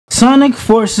Sonic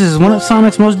Forces is one of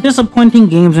Sonic's most disappointing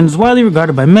games and is widely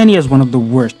regarded by many as one of the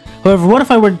worst. However, what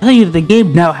if I were to tell you that the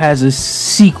game now has a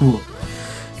sequel?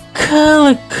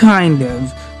 Kind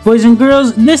of. Boys and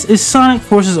girls, this is Sonic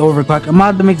Forces Overclocked, a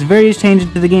mod that makes various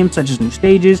changes to the game such as new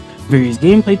stages, various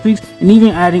gameplay tweaks, and even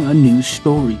adding a new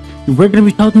story. And we're going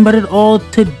to be talking about it all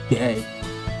today.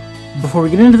 Before we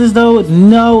get into this though,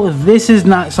 no, this is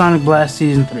not Sonic Blast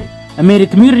Season 3. I made a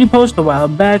community post a while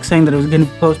back saying that it was going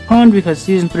to be postponed because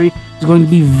Season 3 is going to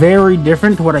be very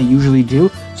different to what I usually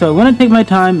do. So I want to take my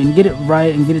time and get it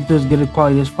right and get it to as good a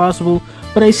quality as possible.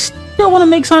 But I still want to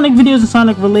make Sonic videos and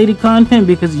Sonic related content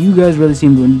because you guys really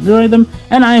seem to enjoy them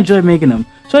and I enjoy making them.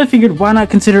 So I figured why not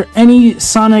consider any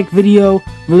Sonic video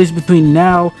released between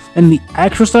now and the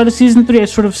actual start of Season 3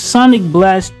 as sort of Sonic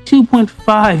Blast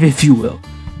 2.5 if you will.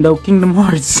 No Kingdom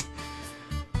Hearts.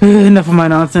 Enough of my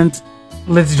nonsense.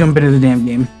 Let's jump into the damn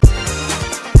game.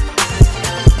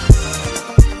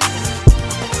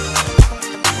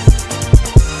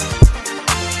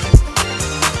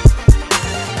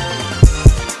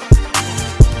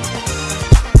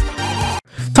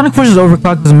 Sonic Forces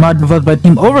Overclocked is a mod developed by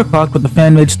Team Overclocked with a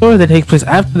fan-made story that takes place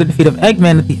after the defeat of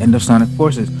Eggman at the end of Sonic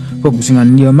Forces, focusing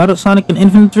on Neo, Metal Sonic, and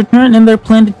Infinite's return and their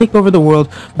plan to take over the world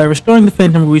by restoring the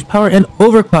Phantom Ruby's power and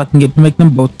overclocking it to make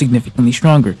them both significantly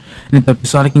stronger. And it's up to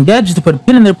Sonic and Gadget to put a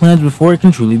pin in their plans before it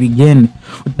can truly begin.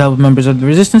 With the help of members of the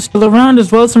Resistance still around,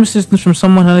 as well as some assistance from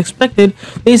someone unexpected,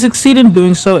 they succeed in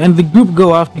doing so and the group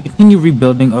go off to continue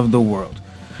rebuilding of the world.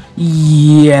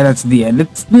 Yeah, that's the end.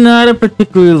 It's not a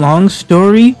particularly long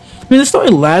story. I mean, the story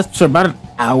lasts for about an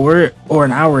hour or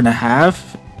an hour and a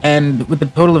half, and with a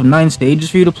total of 9 stages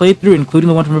for you to play through, including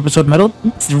the one from Episode Metal,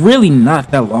 it's really not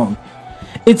that long.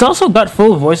 It's also got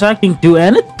full voice acting too,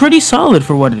 and it's pretty solid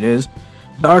for what it is.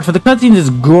 The art for the cutscenes is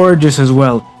gorgeous as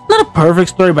well. Not a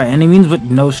perfect story by any means, but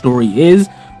no story is.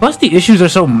 Plus, the issues are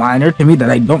so minor to me that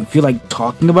I don't feel like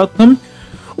talking about them.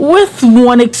 With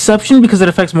one exception, because it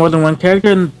affects more than one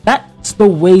character, and that's the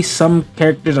way some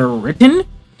characters are written.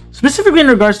 Specifically in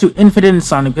regards to Infinite and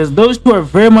Sonic, because those two are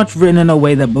very much written in a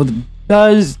way that both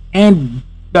does and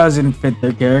doesn't fit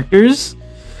their characters.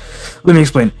 Let me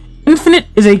explain. Infinite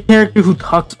is a character who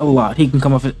talks a lot. He can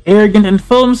come off as arrogant and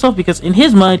full of himself because in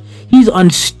his mind, he's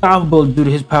unstoppable due to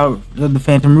his power of the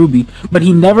Phantom Ruby, but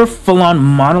he never full-on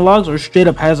monologues or straight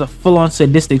up has a full-on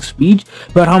sadistic speech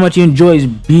about how much he enjoys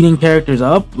beating characters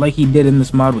up like he did in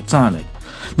this mod with Sonic.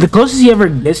 The closest he ever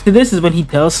gets to this is when he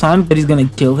tells Sonic that he's gonna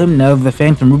kill him now that the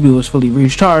Phantom Ruby was fully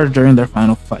recharged during their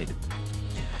final fight.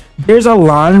 There's a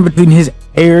line between his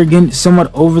arrogant, somewhat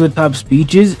over-the-top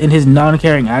speeches and his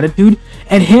non-caring attitude,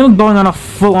 and him going on a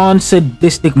full-on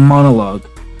sadistic monologue.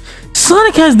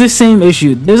 Sonic has this same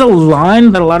issue. There's a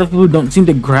line that a lot of people don't seem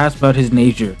to grasp about his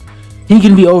nature. He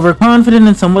can be overconfident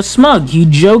and somewhat smug, he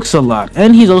jokes a lot,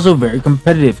 and he's also very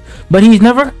competitive, but he's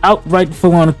never outright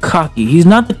full-on cocky. He's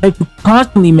not the type to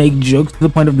constantly make jokes to the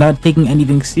point of not taking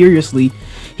anything seriously.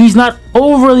 He's not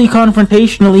overly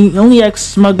confrontational, he only acts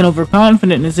smug and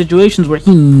overconfident in situations where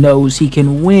he knows he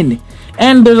can win.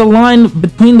 And there's a line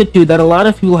between the two that a lot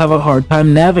of people have a hard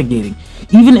time navigating,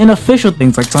 even in official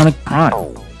things like Sonic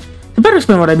Prime. To better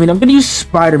explain what I mean, I'm going to use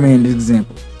Spider-Man as an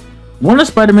example. One of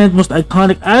Spider-Man's most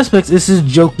iconic aspects is his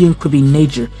jokey and quippy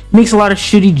nature. He makes a lot of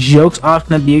shitty jokes,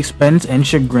 often at the expense and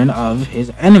chagrin of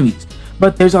his enemies.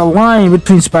 But there's a line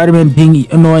between Spider-Man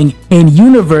being annoying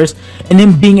in-universe and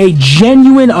him being a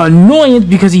genuine annoyance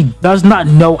because he does not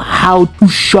know how to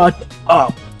shut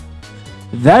up.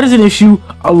 That is an issue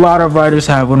a lot of writers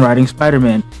have when writing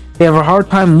Spider-Man. They have a hard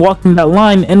time walking that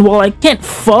line, and while I can't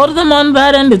fault them on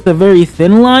that end, it's a very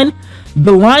thin line.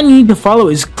 The line you need to follow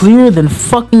is clearer than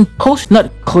fucking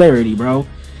post-nut clarity, bro.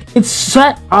 It's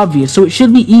that obvious, so it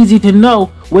should be easy to know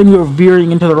when you're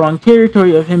veering into the wrong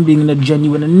territory of him being a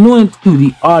genuine annoyance to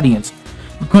the audience.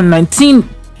 2019,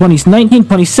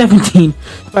 2017,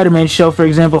 Spider-Man's show, for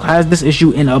example, has this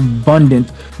issue in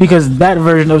abundance because that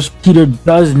version of Peter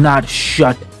does not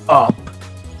shut up.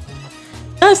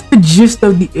 That's the gist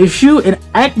of the issue. An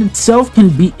act itself can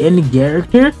be in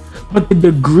character, but the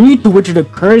degree to which it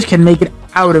occurs can make it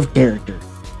out of character.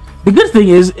 The good thing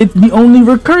is, it's the only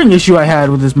recurring issue I had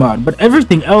with this mod, but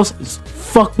everything else is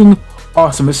fucking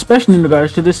awesome, especially in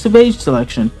regards to the stage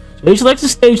selection. Stage selection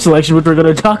is stage selection, which we're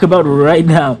going to talk about right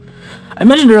now. I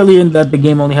mentioned earlier that the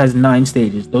game only has 9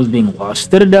 stages, those being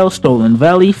Lost Citadel, Stolen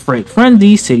Valley, Freight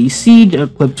Frenzy, City Siege,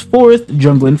 Eclipse Forest,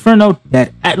 Jungle Inferno,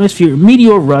 Dead Atmosphere,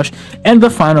 Meteor Rush, and the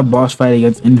final boss fight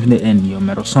against Infinite and Neo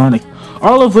Metal Sonic.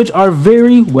 All of which are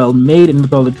very well made, and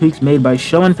with all the tweaks made by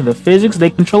Shonen to the physics, they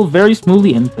control very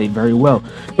smoothly and play very well.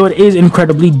 So it is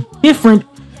incredibly different,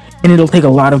 and it'll take a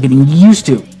lot of getting used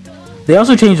to. They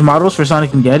also changed models for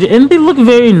Sonic and Gadget, and they look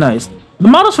very nice. The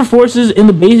models for Forces in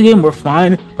the base game were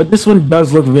fine, but this one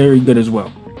does look very good as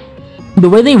well. The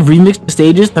way they remixed the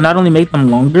stages to not only make them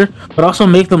longer, but also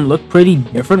make them look pretty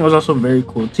different was also very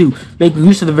cool too, making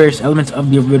use of the various elements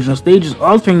of the original stages,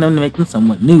 altering them to make them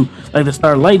somewhat new, like the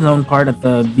Starlight Zone part at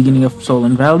the beginning of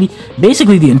Solon Valley,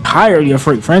 basically the entirety of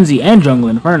Freight Frenzy and Jungle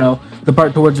Inferno, the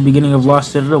part towards the beginning of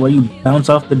Lost Citadel where you bounce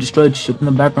off the destroyed ship in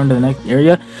the background to the next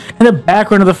area, and the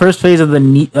background of the first phase of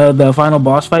the final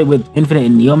boss fight with Infinite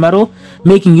and Neo Metal,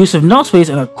 making use of null space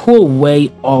in a cool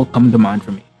way all come to mind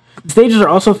for me. The stages are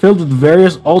also filled with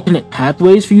various alternate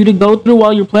pathways for you to go through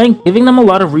while you're playing, giving them a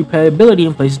lot of replayability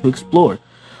and places to explore.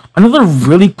 Another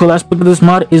really cool aspect of this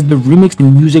mod is the remixed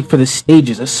music for the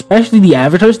stages, especially the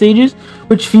Avatar stages,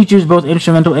 which features both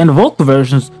instrumental and vocal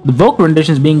versions, the vocal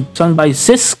renditions being sung by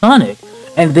Sonic,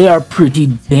 and they are pretty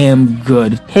damn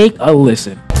good. Take a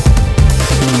listen.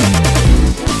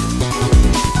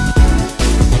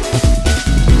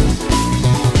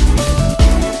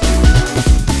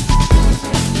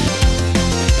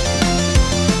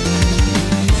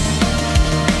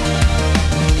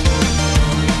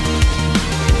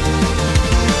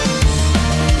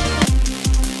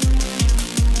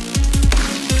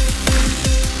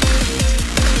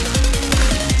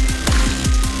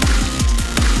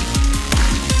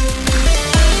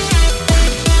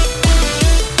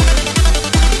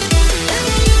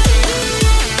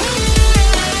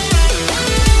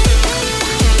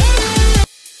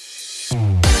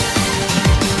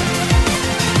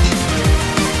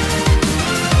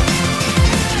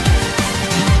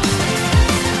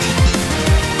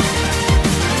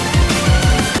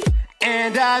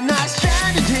 I'm not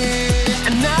stranded here,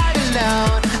 I'm not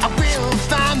alone. I will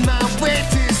find my way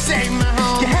to save my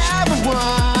home. You haven't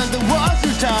won, the wars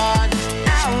are done.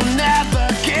 I will never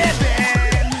give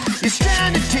in. You're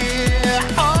stranded here,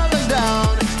 all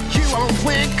alone. You won't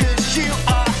win cause you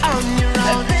are on your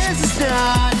own. This is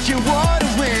not your war to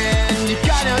win. You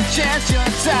got no chance, your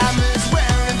time is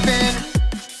wearing thin.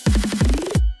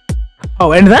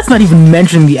 Oh, and that's not even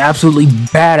mentioning the absolutely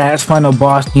badass final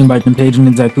boss theme by Temptation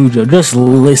and Zakujo. Just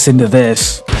listen to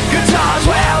this. Guitars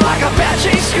wail like a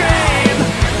banshee scream.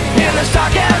 In the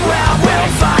stock and well, we'll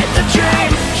fight the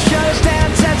dream. Shutters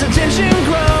dance as the tension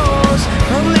grows.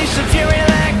 Unleash the fury,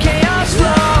 let chaos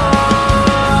flow.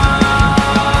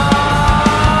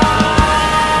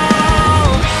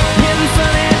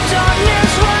 Infinite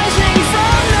darkness rising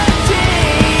from the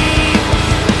deep.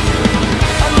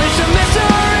 Unleash the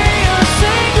mystery, a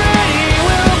secret he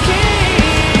will keep.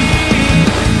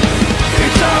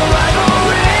 It's a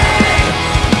rivalry,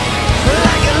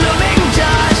 like a looming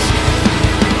dust.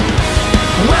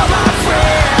 Well, my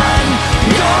friend,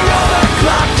 you're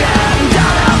overclocked and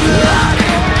out of luck.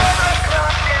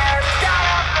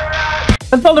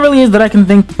 That's all there really is that I can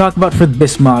think to talk about for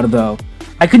this mod though.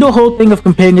 I could do a whole thing of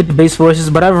comparing it to Base Forces,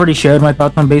 but I've already shared my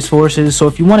thoughts on Base Forces, so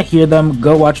if you want to hear them,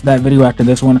 go watch that video after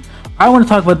this one. I want to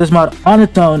talk about this mod on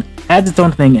its own, adds its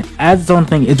own thing, and as its own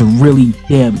thing, it's really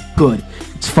damn good.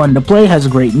 It's fun to play, has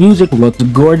great music, looks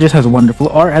gorgeous, has wonderful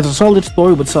art, has a solid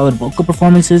story with solid vocal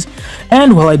performances,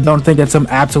 and while I don't think it's some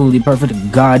absolutely perfect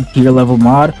god tier level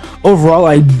mod, overall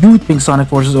I do think Sonic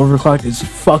Forces Overclocked is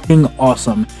fucking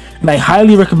awesome, and I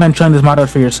highly recommend trying this mod out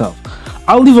for yourself.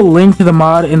 I'll leave a link to the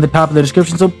mod in the top of the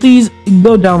description, so please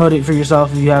go download it for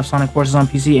yourself if you have Sonic Forces on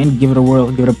PC and give it a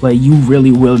whirl, give it a play. You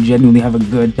really will genuinely have a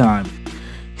good time.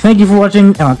 Thank you for watching,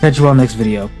 and I'll catch you all next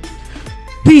video.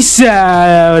 Peace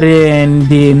out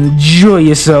and enjoy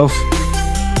yourself.